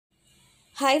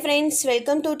Hi friends,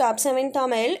 welcome to Top 7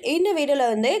 Tamil. இந்த வீடியோல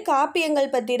வந்து காப்பியங்கள்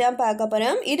பத்தி தான் பார்க்க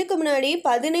போறோம். இதுக்கு முன்னாடி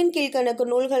 14 கீழ்க்கணக்கு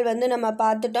நூல்கள் வந்து நம்ம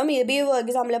பார்த்துட்டோம். BO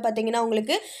எக்ஸாம்ல பாத்தீங்கன்னா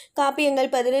உங்களுக்கு காப்பியங்கள்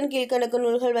 14 கீழ்க்கணக்கு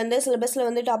நூல்கள் வந்து சிலபஸ்ல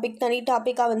வந்து தனி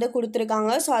டாபிக்கா வந்து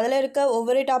கொடுத்திருக்காங்க. சோ அதுல இருக்க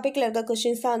ஒவ்வொரு டாபிக்ல இருக்க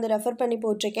क्वेश्चंस தான் வந்து ரெஃபர் பண்ணி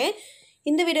போட்டுருக்கேன்.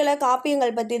 இந்த வீடியோல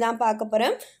காப்பியங்கள் பத்தி தான் பார்க்க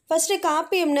போறோம். ஃபர்ஸ்ட்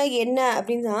காப்பியம்னா என்ன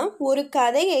அப்படினா ஒரு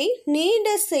கதையை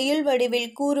நீண்ட செயல்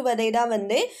வடிவில் கூறுவதை தான்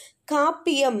வந்து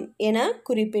காப்பியம் என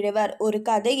குறிப்பிடுவர். ஒரு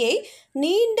கதையை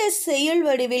நீண்ட செயல்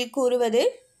வடிவில் கூறுவது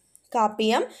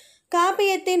காப்பியம்.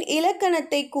 காப்பியத்தின்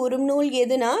இலக்கணத்தை கூறும் நூல்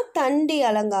எதுனா தண்டி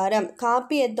அலங்காரம்.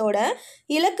 காப்பியத்தோட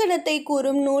இலக்கணத்தை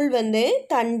கூறும் நூல் வந்து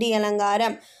தண்டி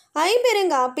அலங்காரம்.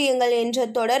 ஐம்பெருங்காப்பியங்கள் என்ற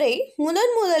தொடரை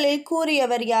முதலில்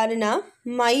கூறியவர் யாருன்னா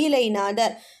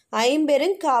மயிலைநாதர்.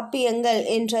 ஐம்பெருங்காப்பியங்கள்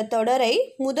என்ற தொடரை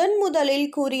முதலில்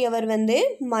கூறியவர் வந்து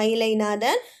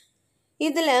மயிலைநாதர்.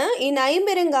 இதில் இந்த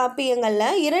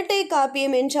ஐம்பெருங்காப்பியங்களில் இரட்டை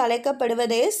காப்பியம் என்று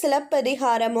அழைக்கப்படுவது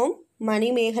சிலப்பதிகாரமும்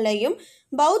மணிமேகலையும்.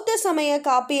 பௌத்த சமய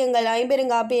காப்பியங்கள்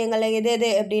ஐம்பெருங்காப்பியங்கள் எது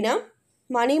அப்படின்னா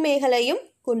மணிமேகலையும்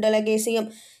குண்டலகேசியும்.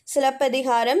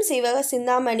 சிலப்பதிகாரம், சீவக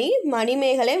சிந்தாமணி,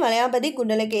 மணிமேகலை, வளையாபதி,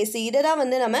 குண்டலகேசி, இதை தான்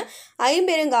வந்து நம்ம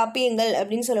ஐம்பெருங்காப்பியங்கள்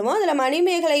அப்படின்னு சொல்லுவோம். அதில்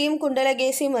மணிமேகலையும்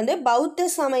குண்டலகேசியும் வந்து பௌத்த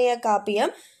சமய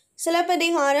காப்பியம்.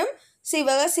 சிலப்பதிகாரம்,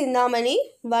 சிவக சிந்தாமணி,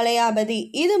 வளையாபதி,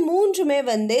 இது மூன்றுமே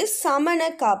வந்து சமண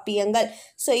காப்பியங்கள்.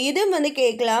 ஸோ இது வந்து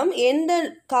கேட்கலாம், எந்த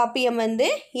காப்பியம் வந்து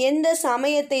எந்த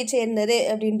சமயத்தை சேர்ந்தது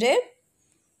அப்படின்ட்டு.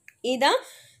 இதுதான்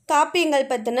காப்பியங்கள்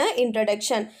பற்றின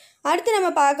இன்ட்ரடக்ஷன். அடுத்து நம்ம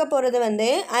பார்க்க போகிறது வந்து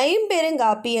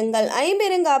ஐம்பெருங்காப்பியங்கள்.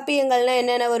 ஐம்பெருங்காப்பியங்கள்னால்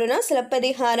என்னென்ன வரும்னா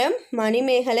சிலப்பதிகாரம்,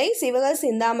 மணிமேகலை, சிவக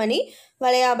சிந்தாமணி,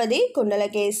 வளையாபதி,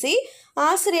 குண்டலகேசி.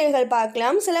 ஆசிரியர்கள்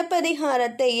பார்க்கலாம்.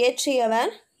 சிலப்பதிகாரத்தை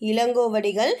இயற்றியவர்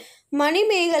இளங்கோவடிகள்.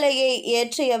 மணிமேகலையை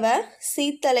இயற்றியவர்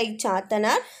சீத்தலை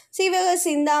சாத்தனார். சிவக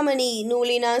சிந்தாமணி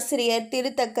நூலின் ஆசிரியர்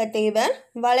திருத்தக்கத்தேவர்.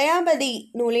 வளையாபதி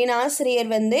நூலின்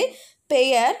ஆசிரியர் வந்து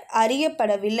பெயர்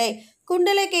அறியப்படவில்லை.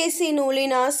 குண்டலகேசி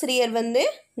நூலின் ஆசிரியர் வந்து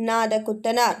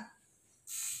நாதகுத்தனார்.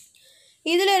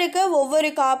 இதில் இருக்க ஒவ்வொரு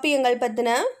காப்பியங்கள்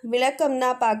பற்றின விளக்கம்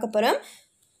தான் பார்க்க போகிறோம்.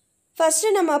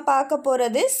 ஃபஸ்ட்டு நம்ம பார்க்க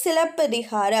போகிறது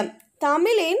சிலப்பதிகாரம்.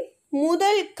 தமிழின்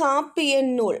முதல் காப்பிய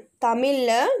நூல்.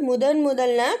 தமிழில்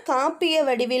முதல்ல காப்பிய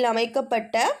வடிவில்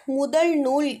அமைக்கப்பட்ட முதல்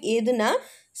நூல் எதுனா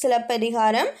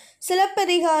சிலப்பதிகாரம்.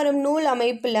 சிலப்பதிகாரம் நூல்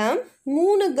அமைப்பில்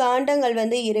 3 காண்டங்கள்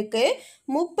வந்து இருக்குது,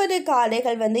 30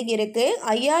 காதைகள் வந்து இருக்குது,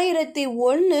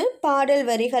 5001 பாடல்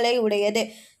வரிகளை உடையது.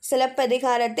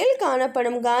 சிலப்பதிகாரத்தில்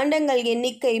காணப்படும் காண்டங்கள்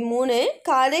எண்ணிக்கை 3,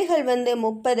 காதைகள் வந்து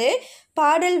 30,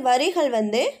 பாடல் வரிகள்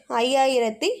வந்து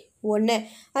 5001.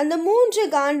 அந்த 3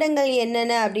 காண்டங்கள்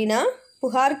என்னென்ன அப்படின்னா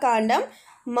புகார் காண்டம்,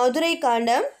 மதுரை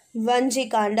காண்டம், வஞ்சி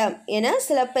காண்டம் என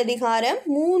சிலப்பதிகாரம்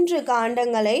 3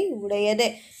 காண்டங்களை உடையது.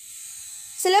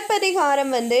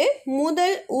 சிலப்பதிகாரம் வந்து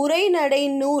முதல் உரைநடை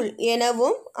நூல்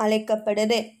எனவும்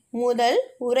அழைக்கப்படுது. முதல்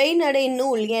உரைநடை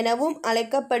நூல் எனவும்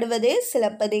அழைக்கப்படுவது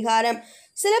சிலப்பதிகாரம்.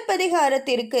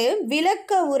 சிலப்பதிகாரத்திற்கு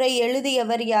விளக்க உரை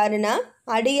எழுதியவர் யாருன்னா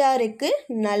அடியாருக்கு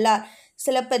நல்லார்.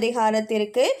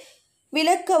 சிலப்பதிகாரத்திற்கு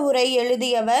விளக்க உரை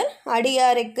எழுதியவர்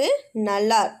அடியாருக்கு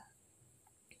நல்லார்.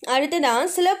 அடுத்ததான்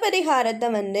சிலப்பதிகாரத்தை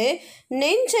வந்து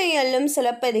நெஞ்சை அள்ளும்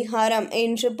சிலப்பதிகாரம்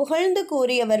என்று புகழ்ந்து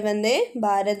கூறியவர் வந்து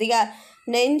பாரதியார்.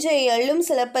 நெஞ்சை அள்ளும்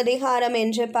சிலப்பதிகாரம்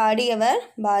என்று பாடியவர்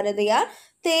பாரதியார்.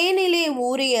 தேனிலே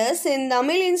ஊறிய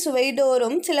செந்தமிழின்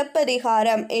சுவைதோறும்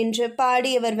சிலப்பதிகாரம் என்று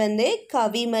பாடியவர் வந்து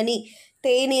கவிமணி.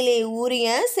 தேனிலே ஊறிய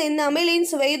செந்தமிழின்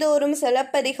சுவைதோறும்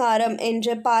சிலப்பதிகாரம்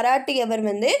என்று பாராட்டியவர்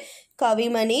வந்து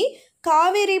கவிமணி.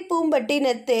 காவிரி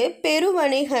பூம்பட்டினத்து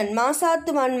பெருவணிகன்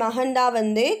மாசாத்துவான் மகன்தா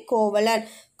வந்து கோவலன்.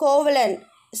 கோவலன்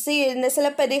இந்த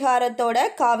சிலப்பதிகாரத்தோட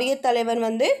காவிய தலைவன்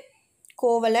வந்து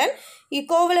கோவலன்.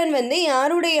 இக்கோவலன் வந்து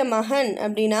யாருடைய மகன்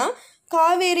அப்படின்னா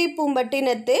காவேரி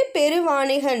பூம்பட்டினத்து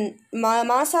பெருவாணிகன்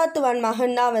மாசாத்துவான்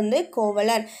மகன்தான் வந்து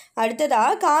கோவலன். அடுத்ததா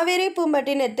காவேரி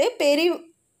பூம்பட்டினத்து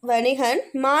பெருவணிகன்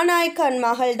மாநாய்க்கன்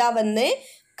மகள் தான் வந்து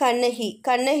கண்ணகி.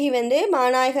 கண்ணகி வந்து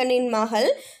மாநாயகனின் மகள்,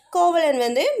 கோவலன்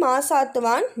வந்து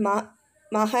மாசாத்துவான்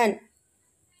மகன்.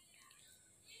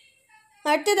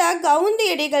 அடுத்ததாக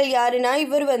கவுந்தியடிகள் யாருன்னா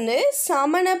இவர் வந்து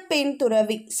சமண பெண்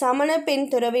துறவி. சமண பெண்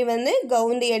துறவி வந்து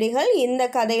கவுந்தியடிகள் இந்த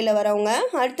கதையில் வரவங்க.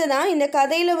 அடுத்ததான் இந்த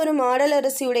கதையில் வரும்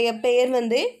மாடலரசியுடைய பெயர்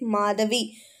வந்து மாதவி.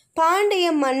 பாண்டிய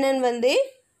மன்னன் வந்து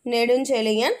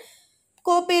நெடுஞ்செழியன்.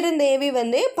 கோப்பெருந்தேவி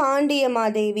வந்து பாண்டிய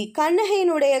மாதேவி.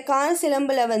 கண்ணகையினுடைய கால்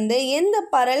சிலம்பில் வந்து எந்த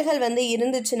பரல்கள் வந்து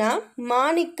இருந்துச்சுன்னா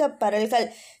மாணிக்க பரல்கள்.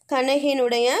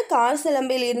 கண்ணகையினுடைய கால்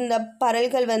சிலம்பில் இருந்த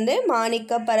பரல்கள் வந்து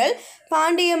மாணிக்க பரல்.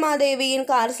 பாண்டிய மாதேவியின்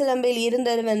கால் சிலம்பில்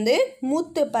இருந்தது வந்து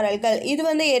முத்து பரல்கள். இது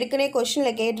வந்து ஏற்கனவே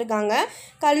கொஸ்டினில் கேட்டிருக்காங்க.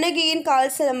 கண்ணகியின்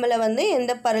கால் சிலம்பில் வந்து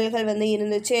எந்த பரல்கள் வந்து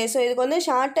இருந்துச்சு. ஸோ இதுக்கு வந்து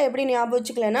ஷார்ட்டாக எப்படி ஞாபகம்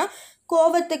வச்சுக்கலன்னா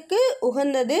கோவத்துக்கு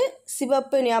உகந்தது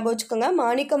சிவப்பு, ஞாபகம் வச்சுக்கோங்க.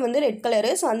 மாணிக்கம் வந்து ரெட்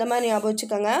கலரு, ஸோ அந்த மாதிரி ஞாபகம்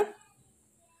வச்சுக்கோங்க.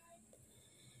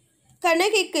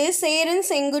 கண்ணகிக்கு சேரன்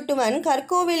செங்குட்டுவன்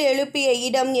கற்கோவில் எழுப்பிய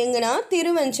இடம் எங்கன்னா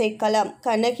திருவஞ்சைக்களம்.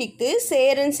 கண்ணகிக்கு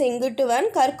சேரன் செங்குட்டுவன்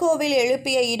கற்கோவில்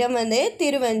எழுப்பிய இடம் வந்து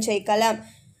திருவஞ்சைக்களம்.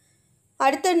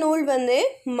 அடுத்த நூல் வந்து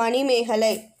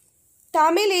மணிமேகலை.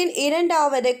 தமிழின்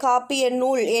இரண்டாவது காப்பிய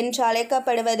நூல் என்று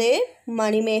அழைக்கப்படுவது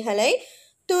மணிமேகலை.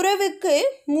 துறவுக்கு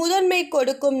முதன்மை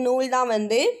கொடுக்கும் நூல் தான்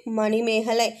வந்து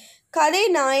மணிமேகலை. கதை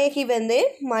நாயகி வந்து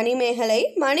மணிமேகலை.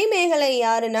 மணிமேகலை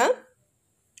யாருன்னா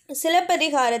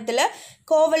சிலப்பதிகாரத்தில்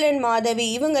கோவலன் மாதவி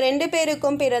இவங்க 2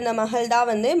 பேருக்கும் பிறந்த மகள் தான்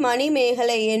வந்து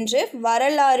மணிமேகலை என்று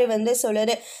வரலாறு வந்து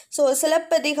சொல்லுது. ஸோ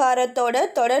சிலப்பதிகாரத்தோட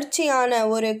தொடர்ச்சியான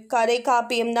ஒரு கதை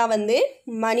காப்பியம் தான் வந்து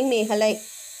மணிமேகலை.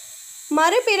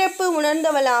 மறுபிறப்பு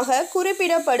உணர்ந்தவளாக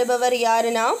குறிப்பிடப்படுபவர்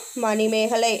யாருன்னா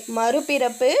மணிமேகலை.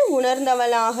 மறுபிறப்பு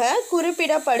உணர்ந்தவளாக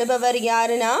குறிப்பிடப்படுபவர்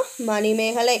யாருன்னா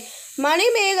மணிமேகலை.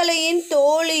 மணிமேகலையின்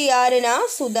தோழி யாருன்னா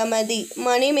சுதமதி.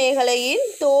 மணிமேகலையின்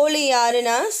தோழி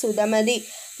யாருன்னா சுதமதி.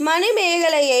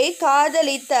 மணிமேகலையை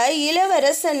காதலித்த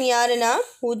இளவரசன் யாருன்னா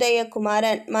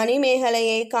உதயகுமாரன்.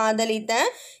 மணிமேகலையை காதலித்த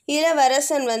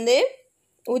இளவரசன் வந்து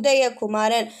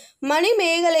உதயகுமாரன்.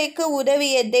 மணிமேகலைக்கு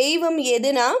உதவிய தெய்வம்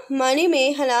எதுனா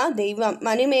மணிமேகலா தெய்வம்.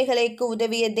 மணிமேகலைக்கு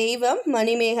உதவிய தெய்வம்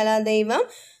மணிமேகலா தெய்வம்.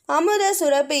 அமுத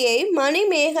சுரபியை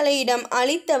மணிமேகலையிடம்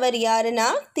அளித்தவர் யாருன்னா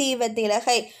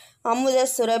தீவத்திலகை. அமுத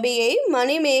சுரபியை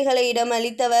மணிமேகலையிடம்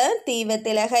அளித்தவர்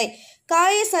தீவத்திலகை.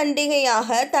 காய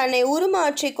சண்டிகையாக தன்னை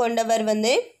உருமாற்றி கொண்டவர்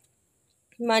வந்து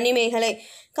மணிமேகலை.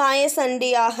 காய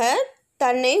சண்டியாக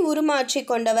தன்னை உருமாற்றி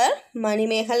கொண்டவர்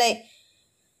மணிமேகலை.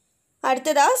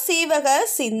 அடுத்ததா சீவக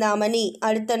சிந்தாமணி.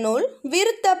 அடுத்த நூல்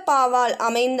விருத்தப்பாவால்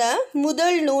அமைந்த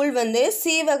முதல் நூல் வந்து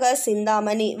சீவக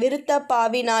சிந்தாமணி.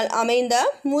 விருத்தப்பாவினால் அமைந்த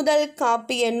முதல்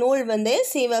காப்பிய நூல் வந்து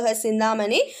சீவக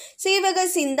சிந்தாமணி. சீவக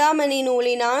சிந்தாமணி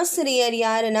நூலின் ஆசிரியர்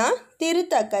யாருன்னா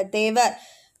திருத்தக்கத்தேவர்.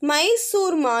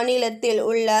 மைசூர் மாநிலத்தில்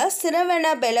உள்ள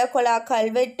சிரவணபெலகொலா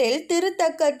கல்வெட்டில்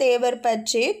திருத்தக்கத்தேவர்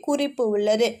பற்றி குறிப்பு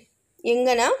உள்ளது.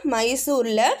 எங்கன்னா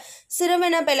மைசூரில்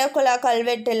சிரவணபெலகொலா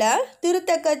கல்வெட்டில்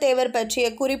திருத்தக்கத்தேவர் பற்றிய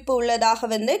குறிப்பு உள்ளதாக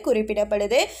வந்து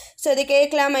குறிப்பிடப்படுது. ஸோ இது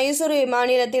கேட்கலாம். மைசூர்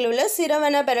மாநிலத்தில் உள்ள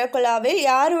சிரவணபெலகொலாவில்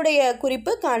யாருடைய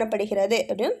குறிப்பு காணப்படுகிறது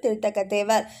அப்படின்னு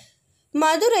திருத்தக்கத்தேவர்.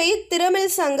 மதுரை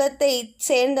திரமிழ் சங்கத்தை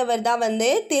சேர்ந்தவர் தான்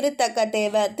வந்து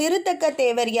திருத்தக்கத்தேவர்.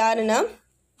 திருத்தக்கத்தேவர் யாருன்னா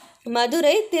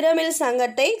மதுரை திரமிழ்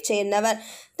சங்கத்தை சேர்ந்தவர்.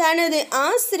 தனது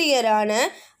ஆசிரியரான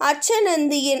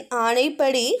அச்சநந்தியின்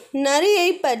ஆணைப்படி நரியை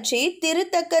பற்றி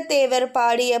திருத்தக்கத்தேவர்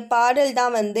பாடிய பாடல்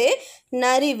தான் வந்து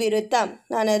நரி விருத்தம்.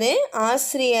 தனது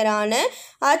ஆசிரியரான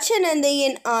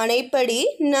அச்சநந்தியின் ஆணைப்படி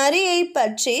நரியை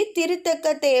பற்றி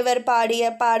திருத்தக்கத்தேவர்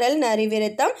பாடிய பாடல் நரி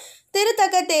விருத்தம்.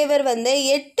 திருத்தக்கத்தேவர் வந்து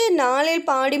 8 நாளில்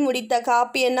பாடி முடித்த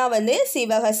காப்பியன்னா வந்து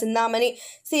சீவக சிந்தாமணி.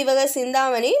 சீவக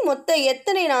சிந்தாமணி மொத்தம்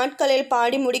எத்தனை நாட்களில்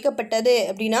பாடி முடிக்கப்பட்டது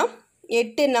அப்படின்னா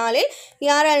 8 நாளில்.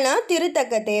 யாரால்னா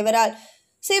திருத்தக்கத்தேவரால்.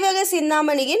 சீவக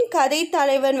சிந்தாமணியின் கதை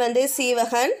தலைவன் வந்து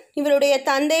சீவகன். இவருடைய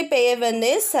தந்தை பெயர்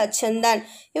வந்து சச்சந்தன்.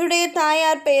 இவருடைய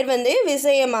தாயார் பெயர் வந்து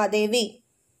விஜயமாதேவி.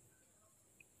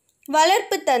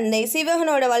 வளர்ப்பு தந்தை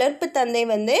சீவகனோட வளர்ப்பு தந்தை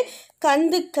வந்து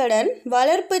கந்துக்கடன்.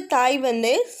 வளர்ப்பு தாய்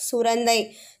வந்து சுரந்தை.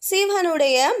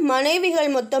 சீவகனுடைய மனைவிகள்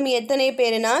மொத்தம் எத்தனை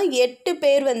பேருனா 8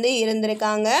 பேர் வந்து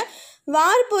இருந்திருக்காங்க.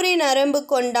 வார்புரி நரம்பு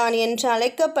கொண்டான் என்று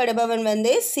அழைக்கப்படுபவன்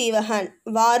வந்து சீவகன்.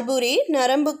 வார்புரி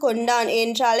நரம்பு கொண்டான்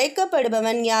என்று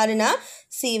அழைக்கப்படுபவன் யாருனா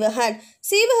சீவகன்.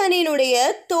 சீவகனினுடைய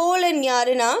தோழன்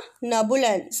யாருனா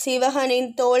நபுலன். சீவகனின்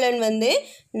தோழன் வந்து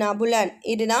நபுலன்.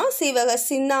 இதுதான் சீவக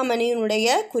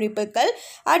சிந்தாமணியினுடைய குறிப்புகள்.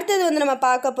 அடுத்தது வந்து நம்ம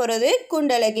பார்க்க போகிறது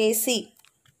குண்டலகேசி.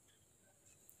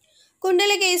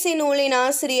 குண்டலகேசி நூலின்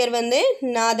ஆசிரியர் வந்து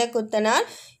நாதகுத்தனார்.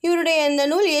 இவருடைய இந்த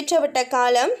நூல் இயற்றப்பட்ட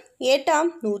காலம் 8ஆம்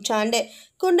நூற்றாண்டு.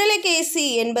 குண்டலகேசி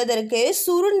என்பதற்கு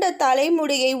சுருண்ட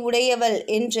தலைமுடியை உடையவள்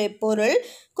என்று பொருள்.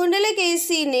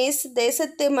 குண்டலகேசி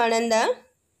தேசத்து மணந்த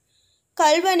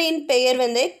கல்வனின் பெயர்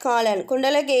வந்து காலன்.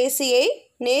 குண்டலகேசியை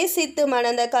நேசித்து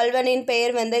மணந்த கல்வனின்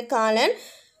பெயர் வந்து காலன்.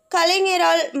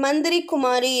 கலைஞரால் மந்திரி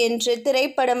குமாரி என்று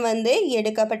திரைப்படம் வந்து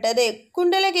எடுக்கப்பட்டது.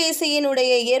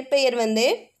 குண்டலகேசியினுடைய இயற்பெயர் வந்து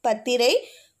பத்திரை.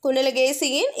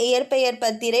 குண்டலகேசியின் இயற்பெயர்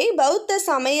பத்திரை. பௌத்த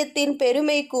சமயத்தின்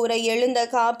பெருமை கூற எழுந்த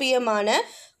காப்பியமான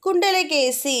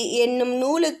குண்டலகேசி என்னும்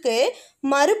நூலுக்கு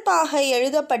மறுப்பாக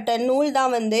எழுதப்பட்ட நூல்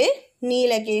தான் வந்து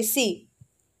நீலகேசி.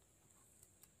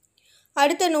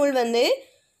 அடுத்த நூல் வந்து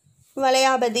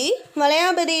வளையாபதி.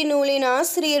 வளையாபதி நூலின்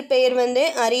ஆசிரியர் பெயர் வந்து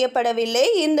அறியப்படவில்லை.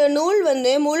 இந்த நூல்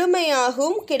வந்து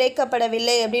முழுமையாகவும்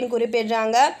கிடைக்கப்படவில்லை அப்படின்னு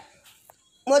குறிப்பிடுறாங்க.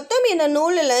 மொத்தம் இந்த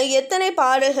நூலில் எத்தனை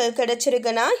பாடல்கள்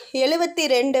கிடைச்சிருக்குன்னா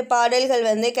 72 பாடல்கள்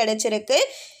வந்து கிடைச்சிருக்கு.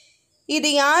 இது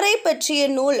யாரை பற்றிய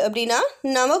நூல் அப்படின்னா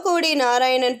நவகோடி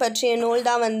நாராயணன் பற்றிய நூல்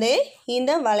தான் வந்து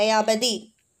இந்த வளையாபதி.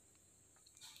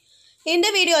 இந்த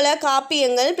வீடியோவில்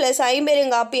காப்பியங்கள் ப்ளஸ்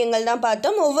ஐம்பெருங்காப்பியங்கள் தான்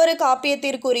பார்த்தோம். ஒவ்வொரு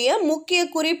காப்பியத்திற்குரிய முக்கிய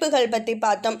குறிப்புகள் பற்றி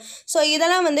பார்த்தோம். ஸோ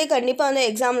இதெல்லாம் வந்து கண்டிப்பாக வந்து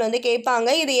எக்ஸாமில் வந்து கேட்பாங்க.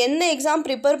 இது எந்த எக்ஸாம்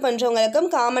ப்ரிப்பேர் பண்ணுறவங்களுக்கும்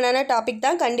காமனான டாபிக்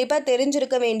தான், கண்டிப்பாக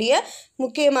தெரிஞ்சிருக்க வேண்டிய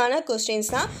முக்கியமான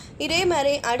கொஸ்டின்ஸ் தான். இதே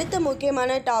மாதிரி அடுத்த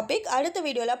முக்கியமான டாபிக் அடுத்த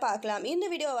வீடியோவில் பார்க்கலாம். இந்த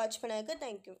வீடியோ வாட்ச் பண்ணதுக்கு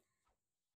தேங்க்யூ.